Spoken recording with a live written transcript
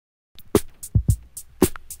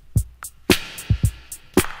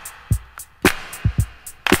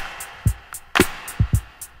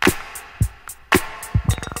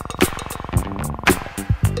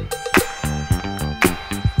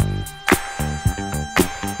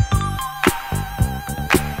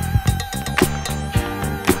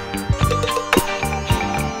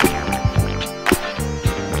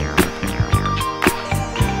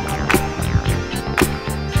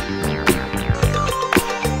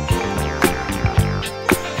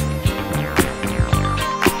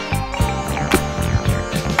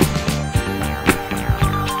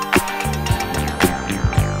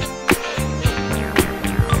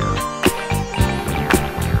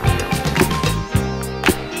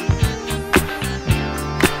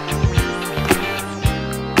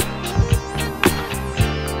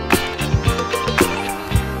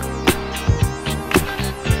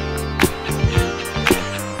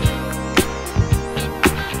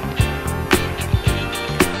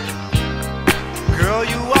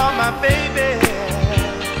my baby.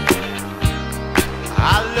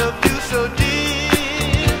 I love you so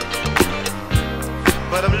dear,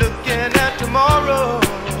 but I'm looking at tomorrow,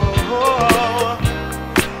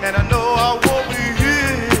 and I know I won't be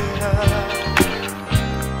here.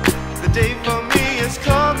 The day for me is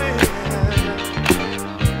coming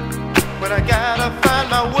when I gotta find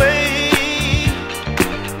my way.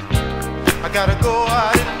 I gotta go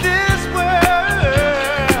out in this world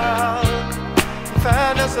and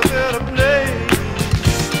find us a better place.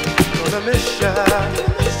 Gonna miss ya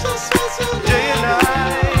day and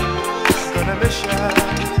night. Gonna miss ya.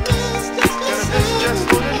 Gonna miss just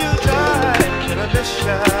holding you tight. Gonna miss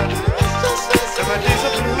ya. And my days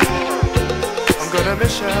are blue. I'm gonna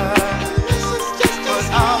miss ya, but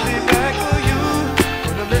I'll be back for you.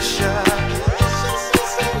 Gonna miss ya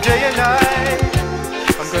day and night.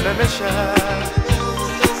 I'm gonna miss ya.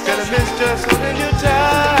 Gonna miss just holding you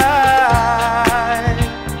tight.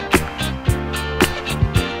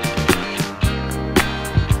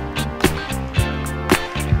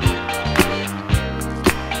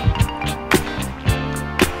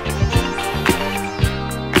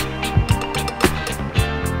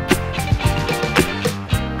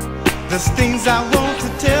 There's things I want to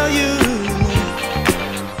tell you,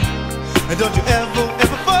 and don't you ever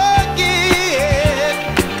forget.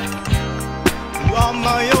 You are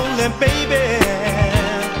my only baby,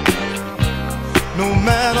 no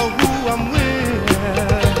matter who I'm with.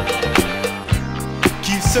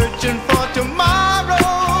 Keep searching for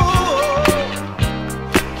tomorrow,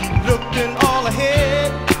 keep looking all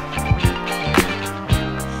ahead.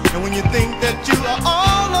 And when you think that you are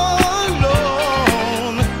all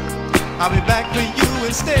alone, I'll be back for you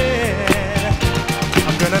instead.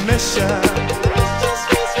 I'm gonna miss ya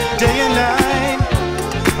day and night.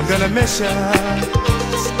 I'm gonna miss ya.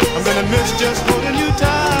 I'm gonna miss just holding you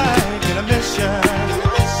tight. Gonna miss ya.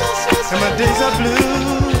 And my days are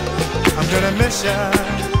blue. I'm gonna miss ya,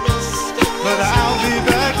 but I'll be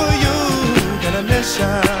back for you. Gonna miss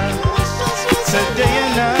ya. Said day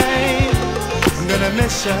and night. I'm gonna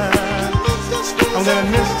miss ya. I'm gonna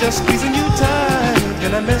miss just squeezing you tight.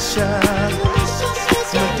 Gonna miss ya.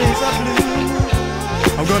 My days are blue.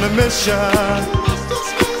 I'm gonna miss ya,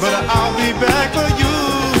 but I'll be back for you.